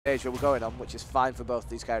stage where we're going on, which is fine for both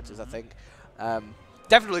these characters, I think.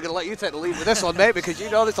 Definitely going to let you take the lead with this one, mate, because you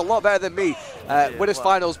know this a lot better than me. Winners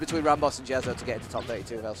finals between RAMBOSS and Jezo to get into top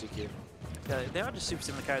 32 of LCQ. Yeah, they are just super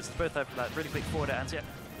similar characters. They both have like really quick forward anti. It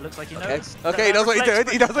looks like he knows. Okay, he knows what he's doing.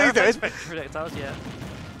 He knows what he's doing. Projectiles, yeah.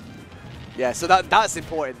 Yeah, so that's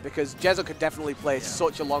important because Jezo can definitely play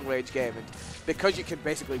such a long-range game, and because you can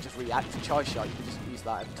basically just react to charge shot, you can just use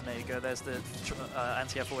that. And there you go. There's the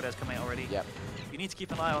anti-air forward airs coming out already. Yep. You need to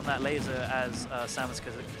keep an eye on that laser as Samus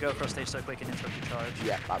because it can go across stage so quick and interrupt your charge.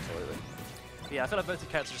 Yeah, absolutely. But yeah, I feel like both the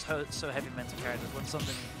characters are just so heavy momentum characters. When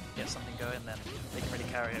something gets something going, then they can really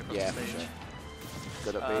carry it across the stage.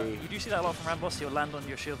 Good up B. You do see that a lot from RAMBOSS. He'll land on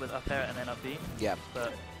your shield with up air and then up B. Yeah.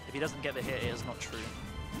 But if he doesn't get the hit, it is not true.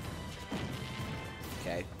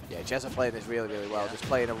 Okay. Yeah, Jezo playing this really, really well. Just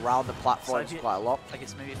playing around the platforms quite a lot. I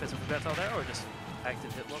guess maybe if there's a projectile there or just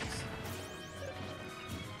active hitbox.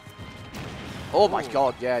 Oh my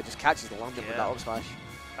god, yeah, just catches the landing with that up smash.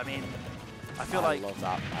 I mean, I feel like love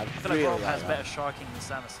that. I feel like Rob has better sharking than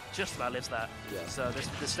Samus. Just about lives that. Yeah. So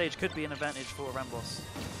this stage could be an advantage for RAMBOSS.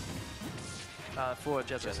 For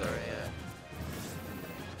Jezo, sorry.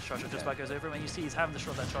 Charge shot just about goes over him, and you see he's having to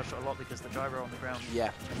shot that charge shot a lot because the gyro on the ground.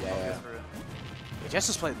 Yeah.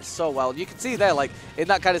 Jezo's playing this so well. You can see there, like, in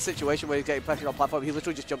that kind of situation where he's getting pressure on platform, he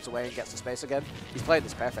literally just jumps away and gets the space again. He's playing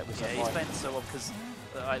this perfectly so far. Yeah, he's playing this so well because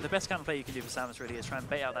the best kind of play you can do for Samus really is try and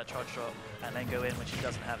bait out that charge shot and then go in when she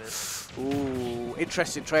doesn't have it. Ooh,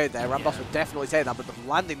 interesting trade there. RAMBOSS would definitely take that, but the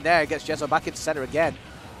landing there gets Jezo back into center again.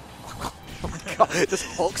 Oh my god, just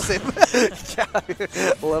hooks him.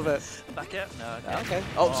 Love it. Back air? No, okay.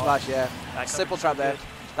 Oh, smash, yeah. Simple trap there.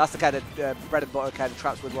 That's the kind of bread and butter kind of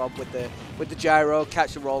traps with Rob with the gyro,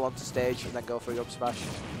 catch and roll onto stage, and then go for your up smash.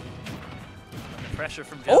 Pressure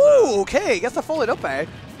from Jezo. Oh, okay, gets the falling up air.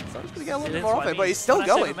 So he's going to get a little bit more off it, but he's still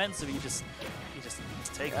going. Momentum, you just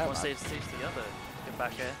take it one stage to the other. Get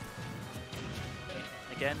back air.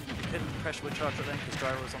 Again, you couldn't pressure with charge then because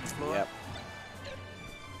gyro was on the floor. Yep.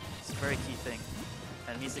 It's a very key thing.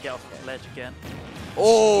 And it needs to get off the ledge again.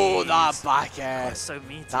 Oh, that back air. Oh, so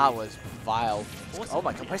meaty. That was vile. Oh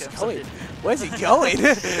my god, where's he going? Where's he going?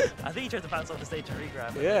 I think he tried to bounce off the stage and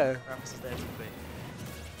re-grab. Yeah. RAMBOSS is there too quick.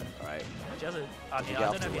 Alright. Jezo, I don't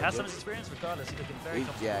know if he has some experience, regardless, he's looking very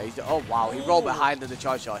comfortable. Oh wow, he rolled behind and the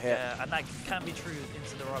charge shot hit. Yeah, and that can be true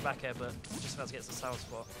into the right back air, but just about to get to the south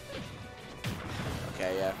spot.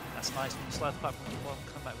 Okay, yeah. That's nice when you slide the platform,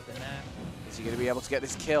 come back with an air. Is he going to be able to get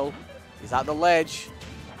this kill? He's at the ledge.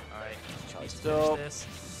 Alright, charged up.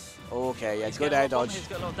 Okay, yeah, good air dodge. He's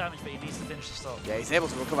got a lot of damage, but he needs to finish the stock. Yeah, he's able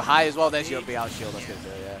to recover high as well. There's your be out shield. That's good,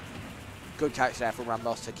 yeah. Good catch there from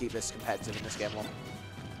RAMBOSS to keep this competitive in this game one.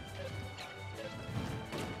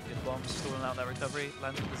 Good bomb, stalling out that recovery,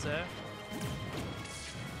 landing with there.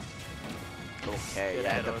 Okay,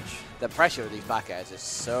 yeah, the pressure of these back airs is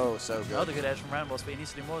so good. Another good edge from RAMBOSS, but he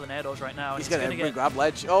needs to do more than air dodge right now. He's going to re-grab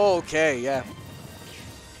ledge. Okay, yeah.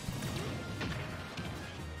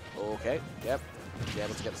 Okay, yep. Be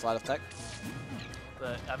able to get the slide of tech.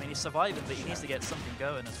 But, I mean, he's surviving, but he needs to get something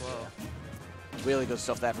going as well. Really good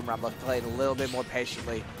stuff there from RAMBOSS, playing a little bit more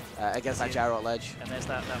patiently against that gyro at ledge. And there's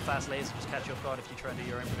that fast laser, just catch you off guard if you try and do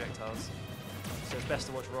your own projectiles. So it's best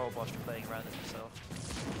to watch roll whilst you're playing around it yourself.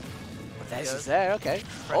 There's there, okay.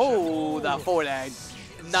 Pressure. Oh, that forward air.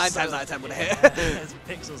 9 times out of 10 would hit. There's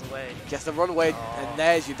pixels away. Gets the runaway, and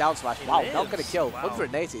there's your down smash. Wow, not going to kill.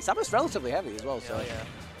 180. Samus relatively heavy as well. So. Yeah.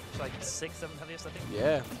 It's like 6, 7 heaviest, I think.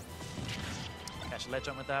 Yeah. Catch a ledge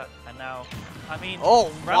jump with that, and now, I mean,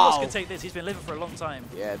 RAMBOSS can take this. He's been living for a long time.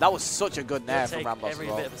 Yeah, that was such a good nair from RAMBOSS. Every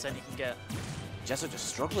bit of percent he can get. Jezo just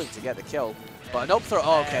struggling to get the kill, but an up throw.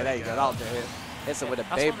 Oh, okay, there you go. That'll do it. Hits him with a Beyblade.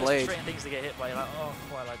 That's one of those frustrating things to get hit by. You're like, oh,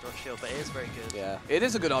 quite like drop shield, but it is very good. Yeah, it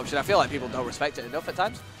is a good option. I feel like people don't respect it enough at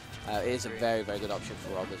times. It is a very good option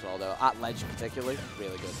for Rob as well, though. At ledge particularly,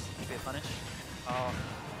 really good. Be a punish. Oh,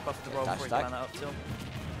 buff the roll before he can land that up tilt.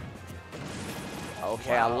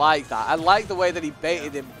 Okay, wow. I like that. I like the way that he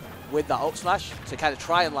baited him with that up smash to kind of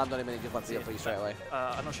try and land on him, and he just went for you straight away.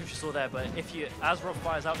 I'm not sure if you saw there, but if you, as Rob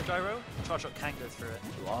fires out the gyro, charge shot can go through it.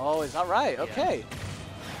 Oh, is that right? Okay.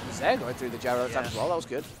 He's there going through the gyro time as well. That was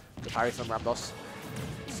good. Good parry from RAMBOSS.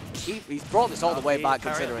 He's brought this all the way back,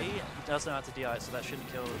 considering. He does know how to DI, so that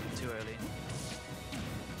shouldn't kill too early.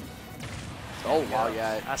 Oh wow,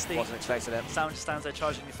 yeah. Wasn't expecting it. Sound stands there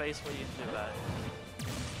charging your face. What do you do about it?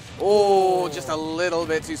 Oh, just a little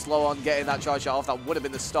bit too slow on getting that charge shot off. That would have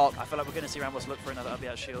been the stock. I feel like we're going to see RAMBOSS look for another up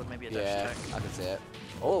out shield, maybe a dash attack. I can see it.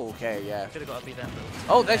 Oh, okay, yeah. Could have got up then.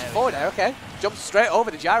 Oh, there's forward air, okay. Jumps straight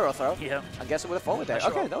over the gyro throw. Yeah. I guess it with a forward air.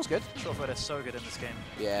 Okay, that was good. Short forward air is so good in this game.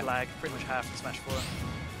 Yeah. Lag, pretty much half the smash 4.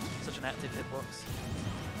 Such an active hitbox.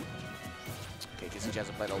 can see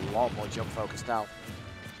Jezo playing a lot more jump focus now.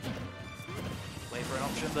 Wait for an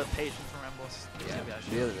option, but patience from RAMBOSS.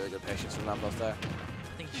 Yeah, really good patience from RAMBOSS there.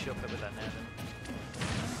 I think he should have put with that net.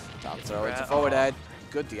 Down throw into forward head.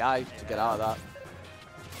 Good DI to get out of that.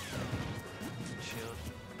 Shield.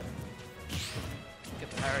 Good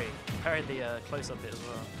parry. Parried the close-up bit as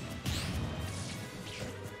well.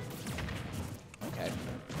 Okay.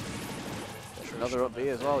 Another up B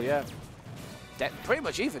as well, yeah. Pretty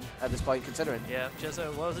much even at this point, considering. Yeah,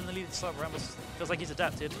 Jezo was in the lead at the start. RAMBOSS feels like he's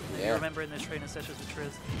adapted. Yeah. You remember in those training sessions with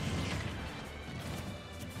Triz.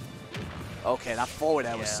 Okay, that forward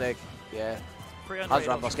air was sick. Yeah. How's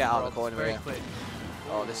RAMBOSS get out of the corner very here? Quick.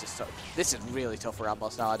 Oh, this is tough. This is really tough for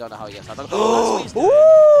RAMBOSS now. I don't know how he gets that.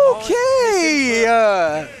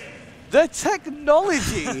 Okay! The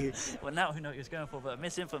technology! Well, now we know what he was going for, but a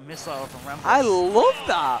misinput missile from RAMBOSS. I love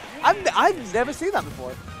that. I've never seen that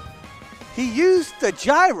before. He used the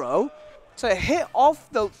gyro to hit off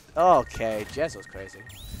the... Okay, Jezo's crazy.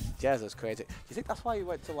 Jezo's crazy. Do you think that's why you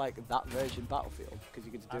went to like that version Battlefield? Because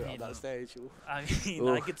you could do it on that stage? I mean,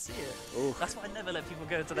 I could see it. That's why I never let people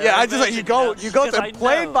go to that. Yeah, I just like you go to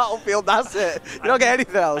plain Battlefield, that's it. You don't get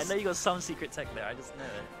anything else. I know you got some secret tech there, I just know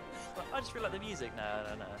it. But I just feel like the music, no.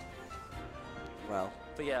 Well.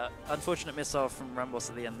 But yeah, unfortunate missile from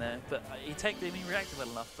RAMBOSS at the end there. But he reacted well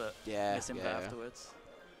enough, but missed him afterwards.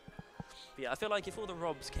 But yeah, I feel like if all the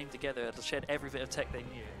Robs came together to shed every bit of tech they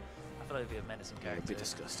knew, I feel like it'd be a menacing character. It'd be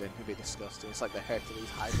disgusting. It'd be disgusting. It's like the Hercules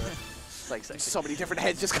Hydra. It's like so many different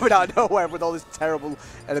heads just coming out of nowhere with all this terrible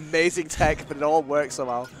and amazing tech, but it all works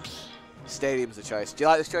somehow. Stadium's the choice. Do you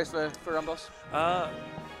like this choice for RAMBOSS?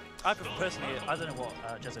 I prefer, personally, I don't know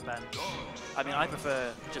what Jezo banned. I mean, I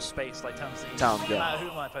prefer just space, like Town. Town, no matter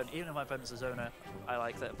who my opponent, even if my opponent's a zoner, I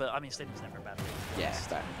like that. But I mean, Stadium's never a bad thing. Yeah,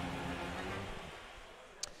 that.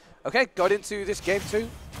 Okay, got into this game 2.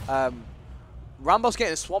 RAMBOSS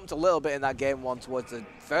getting swamped a little bit in that game 1 towards the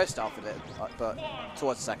first half of it, but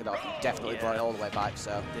towards the second half, he definitely brought it all the way back.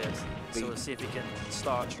 So, so we'll see if he can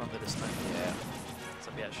start stronger this time. Yeah.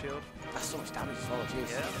 So be at shield. That's so much damage as well,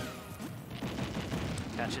 jeez. Yeah.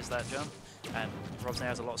 Catches that jump, and Robs now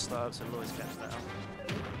has a lot of startups, so he'll always catch that up.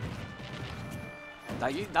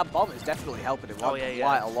 That bomb is definitely helping him quite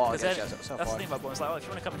a lot against Jezo so far. That's the thing about bombs. Like, if you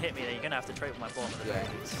want to come and hit me, then you're going to have to trade with my bomb at the very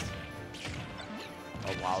least.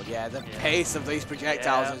 Oh wow, yeah, the pace of these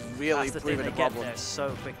projectiles is really proving a problem. There so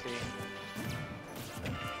quickly.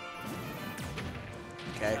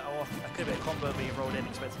 Okay. That could be a combo, but you rolled in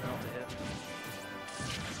expecting it not to hit.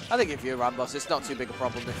 I think if you're RAMBOSS, it's not too big a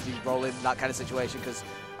problem if you roll in that kind of situation, because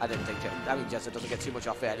I didn't think Jezo doesn't get too much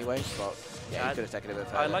off it anyway, but yeah, he could have taken it a bit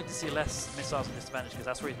further. I'd like to see less missiles and disadvantage, because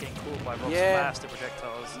that's where he's getting caught by Rob's faster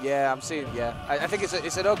projectiles. Yeah, I'm seeing, I think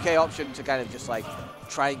it's an okay option to kind of just like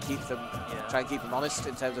try and keep them honest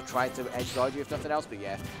in terms of trying to edge guard you if nothing else, but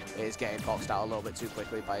yeah, it is getting boxed out a little bit too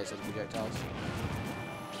quickly by his other projectiles.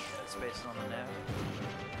 Space on the nair.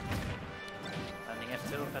 Landing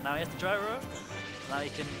F2, and now he has the gyro. Now he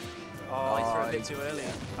can. Oh, he threw it a bit too early.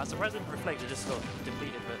 I'm surprised it reflected, just got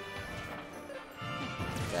depleted, but.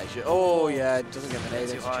 Yeah, it doesn't get the nade,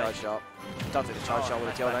 it's a charge shot. Don't think the charge shot would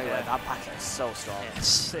have killed anyway. That packet is so strong. Yeah,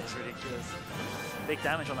 it's ridiculous. Big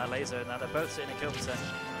damage on that laser. Now they're both sitting at kill percent.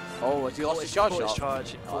 Oh, has he lost his charge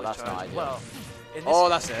shot? Oh, that's not ideal. Well,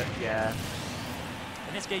 that's it. Yeah.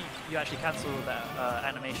 In this game, you actually cancel that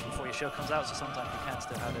animation before your shield comes out, so sometimes you can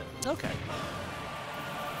still have it. Okay.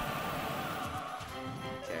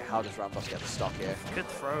 How does RAMBOSS get the stock here? Good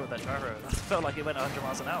throw, that gyro. That felt like it went 100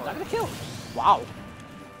 miles an hour. Is that going to kill? Wow.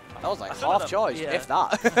 That was like half charge, if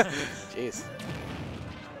that. Jeez.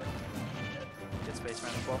 Good space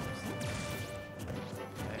around the bombs.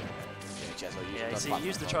 Yeah, see, he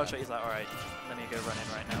used the charge shot, he's like, alright, let me go run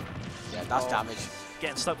in right now. Yeah, that's damage.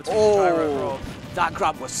 Getting stuck between the gyro and Rob. That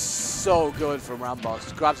grab was so good from RAMBOSS.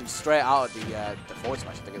 Just grabs him straight out of the forward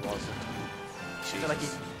smash, I think it was. I feel like he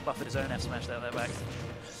buffered his own F smash there back.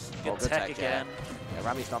 Good tech again. Yeah,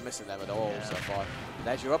 Rami's not missing them at all so far.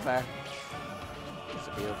 There's your up air. Needs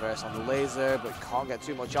to be reverse on the laser, but can't get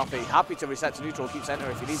too much off it. Happy to reset to neutral, keep center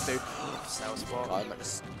if he needs to.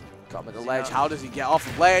 Got him at the ledge. How does he get off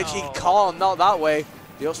the ledge? He can't, not that way.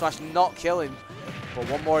 The up smash not killing. But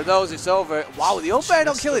one more of those, it's over. Wow, the up air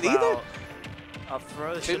not killing either. I'll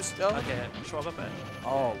throw the shit. Okay, shrug up air.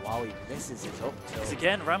 Oh wow, he misses his up tilt. Because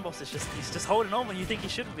again, RAMBOSS is he's just holding on when you think he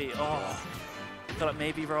shouldn't be. Oh. I feel like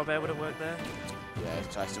maybe Rob Air would have worked there. Yeah, he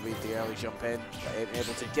tries to read the early jump in, but ain't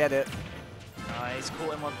able to get it. Nice,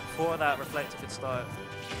 caught him on before that reflector could start.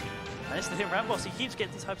 And it's the thing, RAMBOSS, he keeps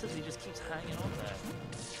getting these hypersets, he just keeps hanging on there.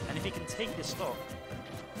 And if he can take this stock,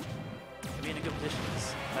 he'll be in a good position.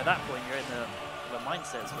 At that point, you're in the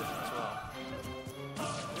mindset with him as well.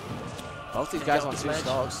 Both these guys on 2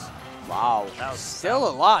 stocks. Wow. That was Still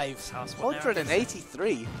alive. Samus won there.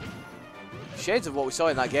 183. Shades of what we saw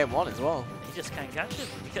in that game 1 as well. He just can't catch him.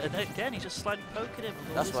 Again, he's just slightly poking him.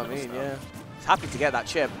 That's what I mean, yeah. He's happy to get that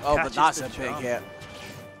chip. Oh, but that's a big hit.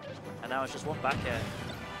 And now it's just one back air.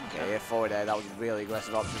 Okay, yeah, forward air. That was a really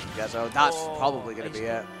aggressive option from Jezo. That's probably going to be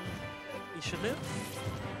it. He should live.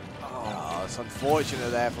 Oh, it's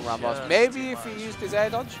unfortunate there from RAMBOSS. Maybe if he used his air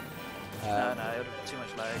dodge. No, it would have too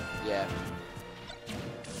much lag. Yeah.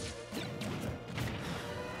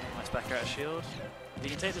 Nice back air out of shield. If you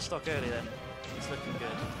can take the stock early, then it's looking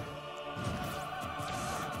good.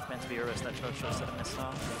 It's meant to be a risk that charge shot instead of miss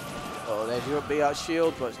half. Oh, there's your B out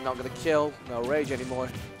shield, but it's not going to kill. No rage anymore.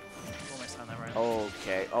 Almost time that right.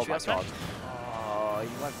 Okay. Oh my god. Oh,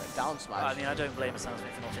 he went for a down smash. I mean, I don't blame Samus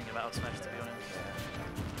for not thinking about out smash, to be honest.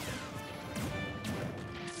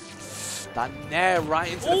 That nair right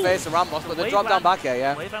into the face of RAMBOSS, but the drop down back air,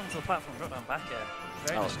 yeah. Wave onto the platform, drop down back air.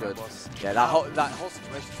 Very that was good. RAMBOSS. Yeah, that whole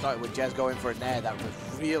situation started with Jez going for a nair that was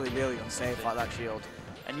really, really unsafe, like that shield.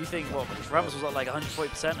 And you think, what, RAMBOSS was at like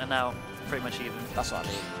 140% and now pretty much even. That's what I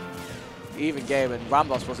mean. Even game, and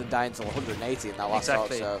RAMBOSS wasn't dying until 180 in that last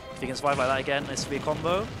stock, so. If he can survive like that again, this will be a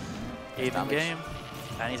combo. Even damage. game.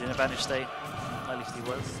 And he's in advantage state. At least he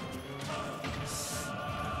was.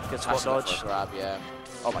 Good spot dodge. Grab, yeah.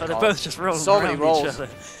 Oh my god. They're both just rolling so many rolls. each other.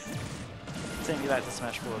 Take me back to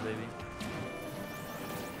Smash 4, baby.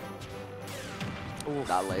 Oof,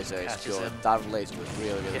 that laser is good. him. That laser was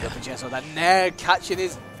really, really good for Jezo. That nair catching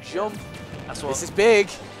his jump. That's what This is big.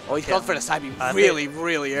 Oh, he's gone for the side beam really,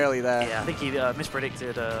 really early there. Yeah, I think he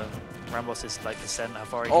mispredicted RAMBOSS' like descent, how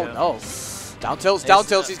far he Oh goes. no. Down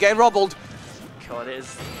tilts, he's getting robbled. God, it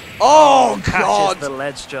is. Oh god! The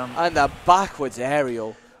ledge jump. And the backwards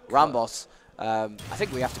aerial. RAMBOSS. I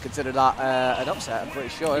think we have to consider that an upset, I'm pretty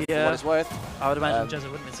sure, for what it's worth. I would imagine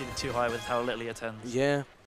Jezo wouldn't have seen it too high with how little he attends. Yeah.